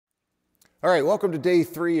All right, welcome to day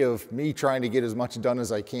 3 of me trying to get as much done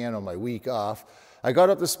as I can on my week off. I got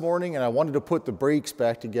up this morning and I wanted to put the brakes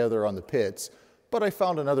back together on the pits, but I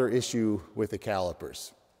found another issue with the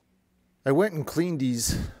calipers. I went and cleaned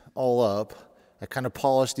these all up. I kind of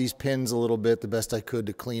polished these pins a little bit the best I could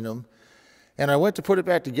to clean them. And I went to put it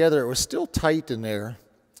back together. It was still tight in there.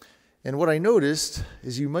 And what I noticed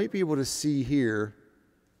is you might be able to see here,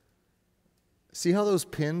 see how those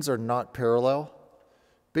pins are not parallel?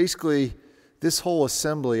 Basically, this whole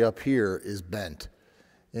assembly up here is bent,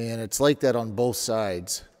 and it's like that on both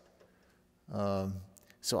sides.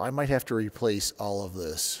 So I might have to replace all of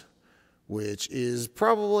this, which is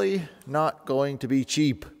probably not going to be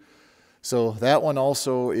cheap. So that one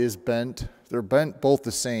also is bent. They're bent both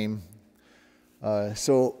the same.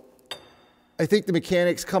 So I think the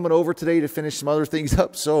mechanic's coming over today to finish some other things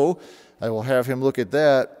up, so I will have him look at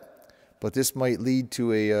that. But this might lead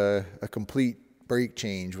to a complete brake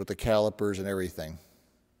change with the calipers and everything.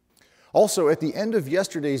 Also, at the end of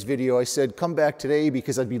yesterday's video, I said come back today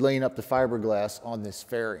because I'd be laying up the fiberglass on this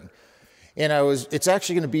fairing. And it's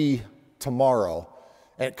actually going to be tomorrow.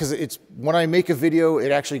 Because when I make a video,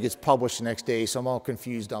 it actually gets published the next day, so I'm all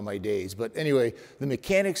confused on my days. But anyway, the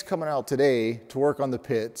mechanic's coming out today to work on the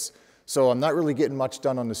pits, so I'm not really getting much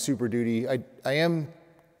done on the Super Duty. I am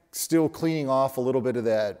still cleaning off a little bit of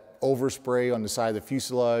that overspray on the side of the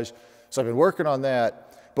fuselage. So I've been working on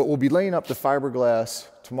that, but we'll be laying up the fiberglass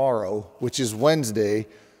tomorrow, which is Wednesday.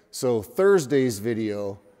 So Thursday's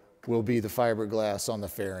video will be the fiberglass on the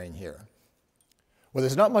fairing here. Well,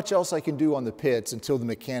 there's not much else I can do on the pits until the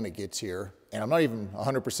mechanic gets here, and I'm not even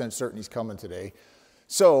 100% certain he's coming today.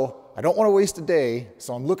 So I don't want to waste a day,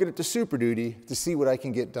 so I'm looking at the Super Duty to see what I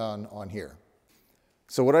can get done on here.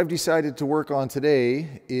 So what I've decided to work on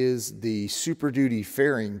today is the Super Duty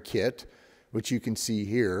fairing kit, which you can see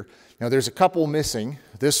here. Now there's a couple missing.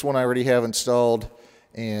 This one I already have installed,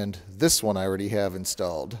 and this one I already have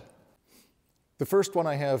installed. The first one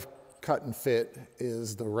I have cut and fit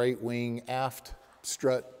is the right wing aft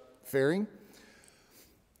strut fairing.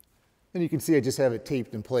 And you can see I just have it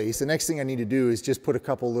taped in place. The next thing I need to do is just put a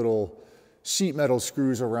couple little sheet metal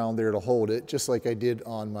screws around there to hold it, just like I did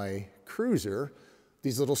on my cruiser.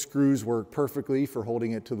 These little screws work perfectly for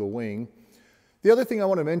holding it to the wing. The other thing I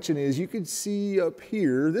want to mention is you can see up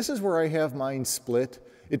here, this is where I have mine split.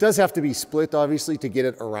 It does have to be split, obviously, to get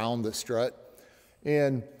it around the strut.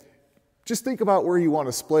 And just think about where you want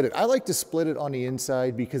to split it. I like to split it on the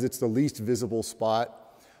inside because it's the least visible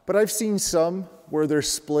spot. But I've seen some where they're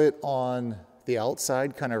split on the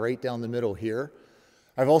outside, kind of right down the middle here.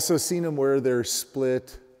 I've also seen them where they're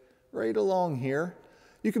split right along here.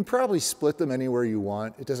 You can probably split them anywhere you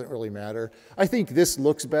want. It doesn't really matter. I think this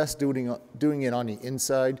looks best doing it on the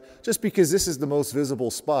inside, just because this is the most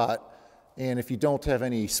visible spot. And if you don't have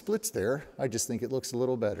any splits there, I just think it looks a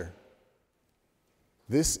little better.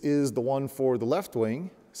 This is the one for the left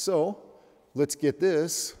wing, so let's get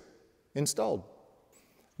this installed.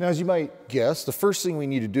 Now, as you might guess, the first thing we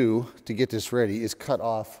need to do to get this ready is cut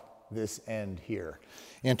off this end here.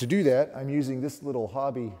 And to do that, I'm using this little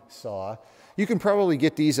hobby saw. You can probably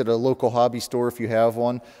get these at a local hobby store if you have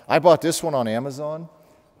one. I bought this one on Amazon,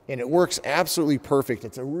 and it works absolutely perfect.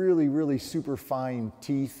 It's a really, really super fine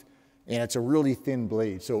teeth, and it's a really thin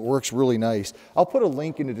blade, so it works really nice. I'll put a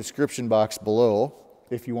link in the description box below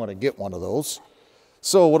if you want to get one of those.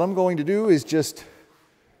 So what I'm going to do is just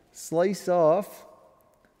slice off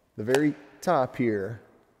the very top here.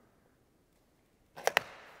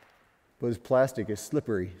 But this plastic is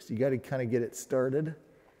slippery, so you got to kind of get it started.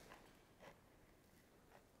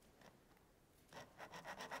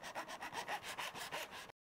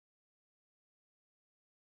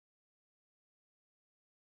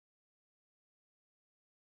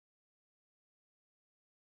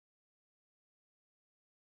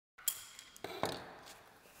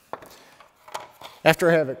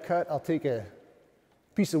 After I have it cut, I'll take a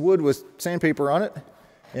piece of wood with sandpaper on it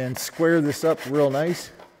and square this up real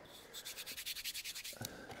nice.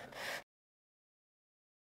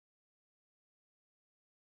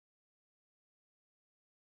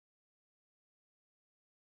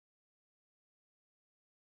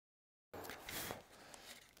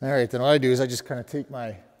 All right, then what I do is I just kind of take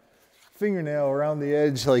my fingernail around the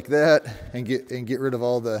edge like that and get rid of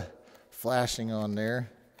all the flashing on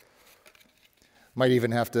there. Might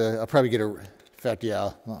even have to, I'll probably get in fact,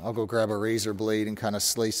 yeah, I'll go grab a razor blade and kind of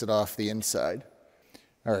slice it off the inside.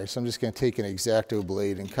 All right, so I'm just going to take an X-Acto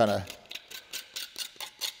blade and kind of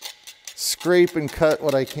scrape and cut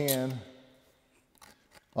what I can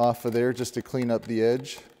off of there just to clean up the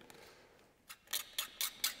edge.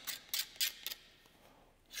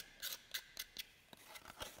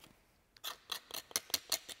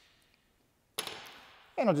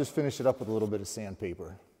 And I'll just finish it up with a little bit of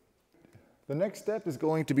sandpaper. The next step is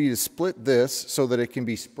going to be to split this so that it can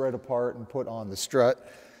be spread apart and put on the strut.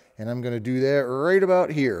 And I'm going to do that right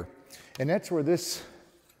about here. And that's where this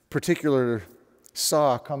particular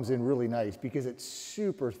saw comes in really nice because it's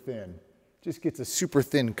super thin. Just gets a super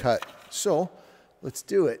thin cut. So let's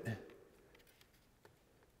do it.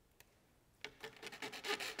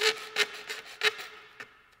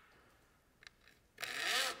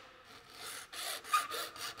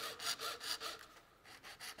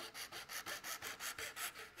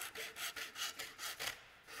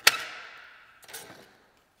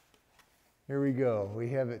 Here we go. We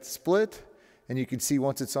have it split, and you can see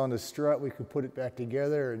once it's on the strut, we can put it back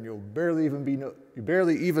together, and you'll barely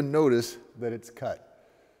even notice that it's cut.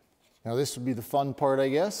 Now this would be the fun part, I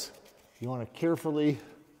guess. You want to carefully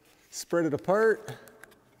spread it apart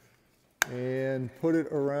and put it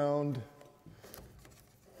around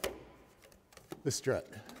the strut,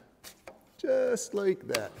 just like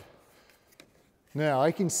that. Now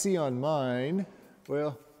I can see on mine,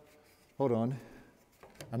 well, hold on.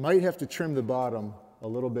 I might have to trim the bottom a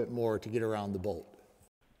little bit more to get around the bolt.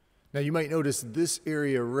 Now you might notice this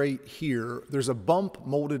area right here, there's a bump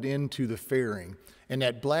molded into the fairing, and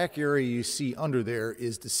that black area you see under there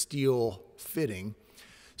is the steel fitting,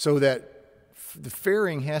 so that the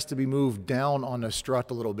fairing has to be moved down on the strut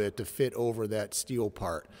a little bit to fit over that steel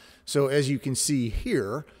part. So as you can see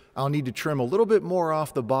here, I'll need to trim a little bit more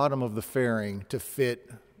off the bottom of the fairing to fit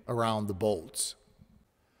around the bolts.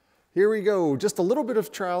 Here we go, just a little bit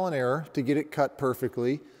of trial and error to get it cut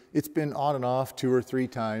perfectly. It's been on and off 2 or 3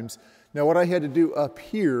 times. Now what I had to do up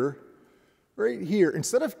here, right here,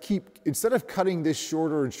 instead of cutting this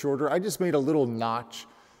shorter and shorter, I just made a little notch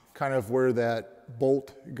kind of where that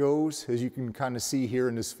bolt goes, as you can kind of see here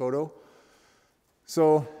in this photo.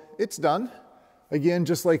 So it's done. Again,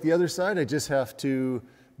 just like the other side, I just have to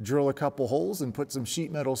drill a couple holes and put some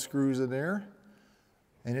sheet metal screws in there,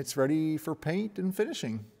 and it's ready for paint and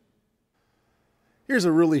finishing. Here's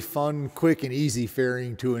a really fun, quick, and easy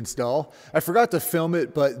fairing to install. I forgot to film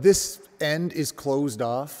it, but this end is closed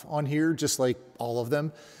off on here, just like all of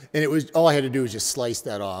them. And all I had to do was just slice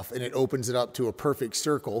that off, and it opens it up to a perfect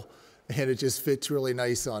circle, and it just fits really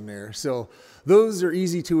nice on there. So those are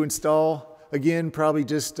easy to install. Again, probably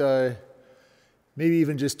just maybe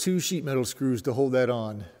even just 2 sheet metal screws to hold that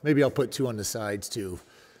on. Maybe I'll put 2 on the sides too.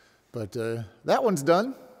 But that one's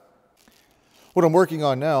done. What I'm working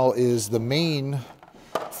on now is the main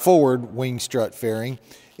forward wing strut fairing,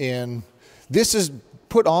 and this is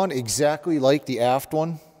put on exactly like the aft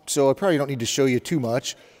one, so I probably don't need to show you too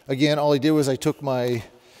much. Again, all I did was I took my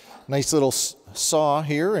nice little saw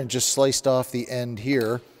here and just sliced off the end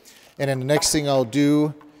here, and then the next thing I'll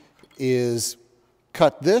do is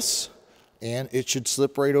cut this, and it should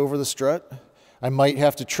slip right over the strut. I might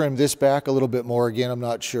have to trim this back a little bit more. Again, I'm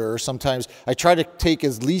not sure. Sometimes I try to take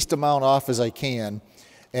as least amount off as I can,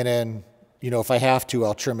 and then, you know, if I have to,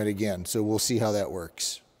 I'll trim it again. So we'll see how that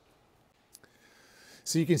works.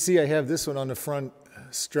 So you can see I have this one on the front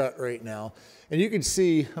strut right now. And you can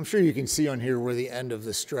see, I'm sure you can see on here where the end of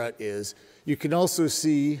the strut is. You can also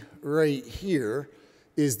see right here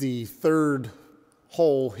is the 3rd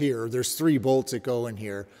hole here. There's 3 bolts that go in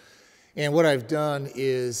here. And what I've done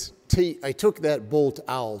is I took that bolt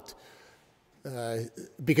out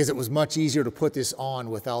because it was much easier to put this on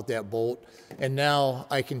without that bolt. And now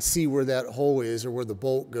I can see where that hole is or where the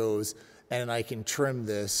bolt goes, and I can trim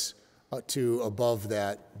this to above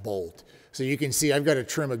that bolt. So you can see I've got to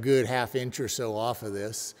trim a good 1/2 inch or so off of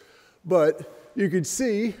this, but you can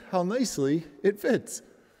see how nicely it fits.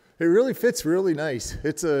 It really fits really nice.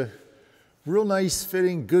 It's a real nice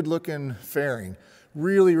fitting, good looking fairing.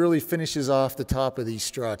 Really finishes off the top of these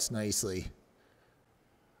struts nicely.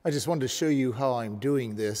 I just wanted to show you how I'm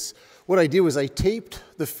doing this. What I did was I taped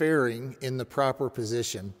the fairing in the proper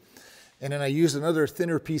position, and then I used another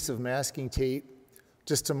thinner piece of masking tape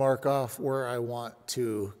just to mark off where I want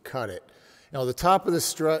to cut it. Now the top of the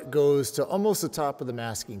strut goes to almost the top of the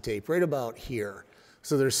masking tape, right about here.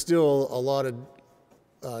 So there's still a lot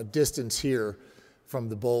of distance here from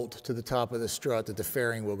the bolt to the top of the strut that the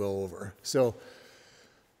fairing will go over. So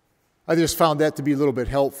I just found that to be a little bit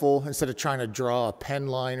helpful. Instead of trying to draw a pen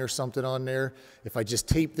line or something on there, if I just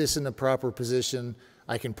tape this in the proper position,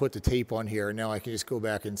 I can put the tape on here, and now I can just go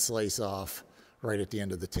back and slice off right at the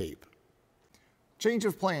end of the tape. Change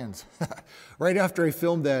of plans. Right after I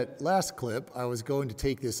filmed that last clip, I was going to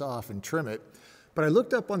take this off and trim it, but I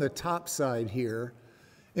looked up on the top side here,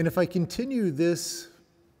 and if I continue this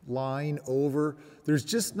line over, there's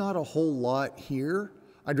just not a whole lot here.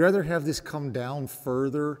 I'd rather have this come down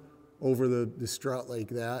further over the strut like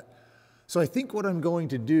that. So I think what I'm going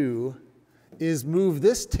to do is move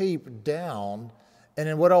this tape down, and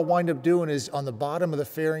then what I'll wind up doing is on the bottom of the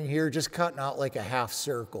fairing here, just cutting out like a half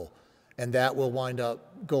circle, and that will wind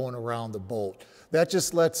up going around the bolt. That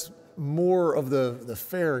just lets more of the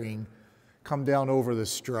fairing come down over the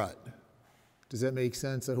strut. Does that make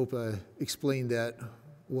sense? I hope I explained that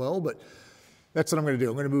well, but that's what I'm going to do.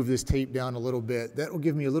 I'm going to move this tape down a little bit. That will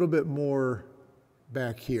give me a little bit more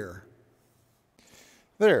back here.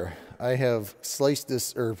 There, I have sliced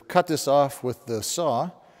this or cut this off with the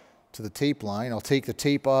saw to the tape line. I'll take the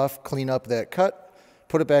tape off, clean up that cut,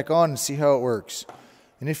 put it back on and see how it works.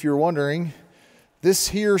 And if you're wondering, this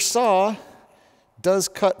here saw does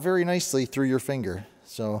cut very nicely through your finger.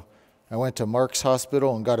 So I went to Mark's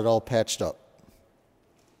Hospital and got it all patched up.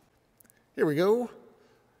 Here we go.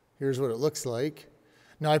 Here's what it looks like.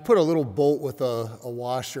 Now I put a little bolt with a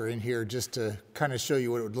washer in here just to kind of show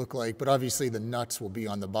you what it would look like, but obviously the nuts will be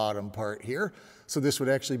on the bottom part here. So this would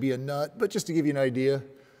actually be a nut, but just to give you an idea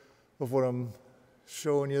of what I'm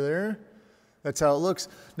showing you there, that's how it looks.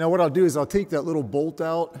 Now what I'll do is I'll take that little bolt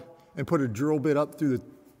out and put a drill bit up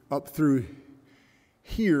through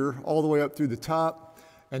here, all the way up through the top,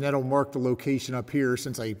 and that'll mark the location up here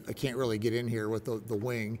since I can't really get in here with the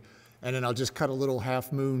wing. And then I'll just cut a little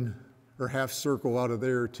half moon or half circle out of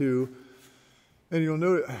there too. And you'll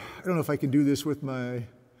note, I don't know if I can do this with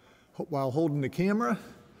while holding the camera.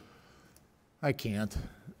 I can't,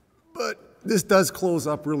 but this does close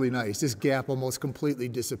up really nice. This gap almost completely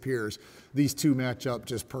disappears. These two match up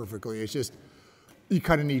just perfectly. It's just, you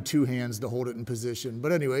kind of need two hands to hold it in position.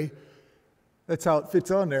 But anyway, that's how it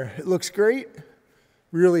fits on there. It looks great.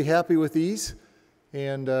 Really happy with these.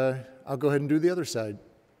 And I'll go ahead and do the other side.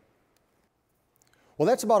 Well,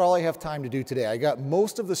 that's about all I have time to do today. I got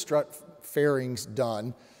most of the strut fairings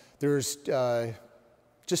done. There's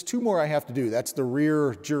just two more I have to do. That's the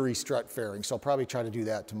rear jury strut fairing, so I'll probably try to do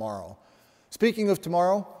that tomorrow. Speaking of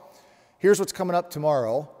tomorrow, here's what's coming up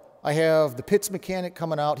tomorrow. I have the pits mechanic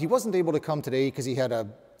coming out. He wasn't able to come today because he had a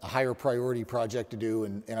higher priority project to do,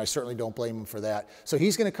 and I certainly don't blame him for that. So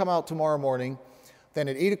he's going to come out tomorrow morning. Then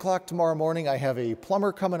at 8 o'clock tomorrow morning, I have a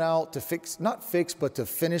plumber coming out to but to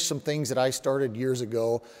finish some things that I started years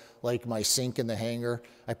ago, like my sink in the hangar.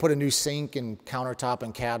 I put a new sink and countertop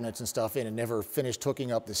and cabinets and stuff in and never finished hooking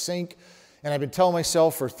up the sink. And I've been telling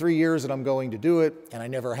myself for 3 years that I'm going to do it, and I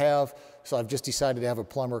never have. So I've just decided to have a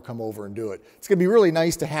plumber come over and do it. It's going to be really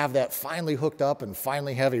nice to have that finally hooked up and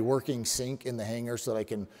finally have a working sink in the hangar so that I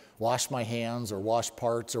can wash my hands or wash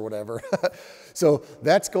parts or whatever. So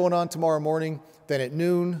that's going on tomorrow morning. Then at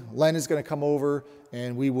noon, Len is going to come over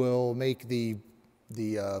and we will make the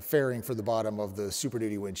fairing for the bottom of the Super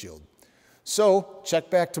Duty windshield. So check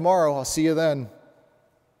back tomorrow. I'll see you then.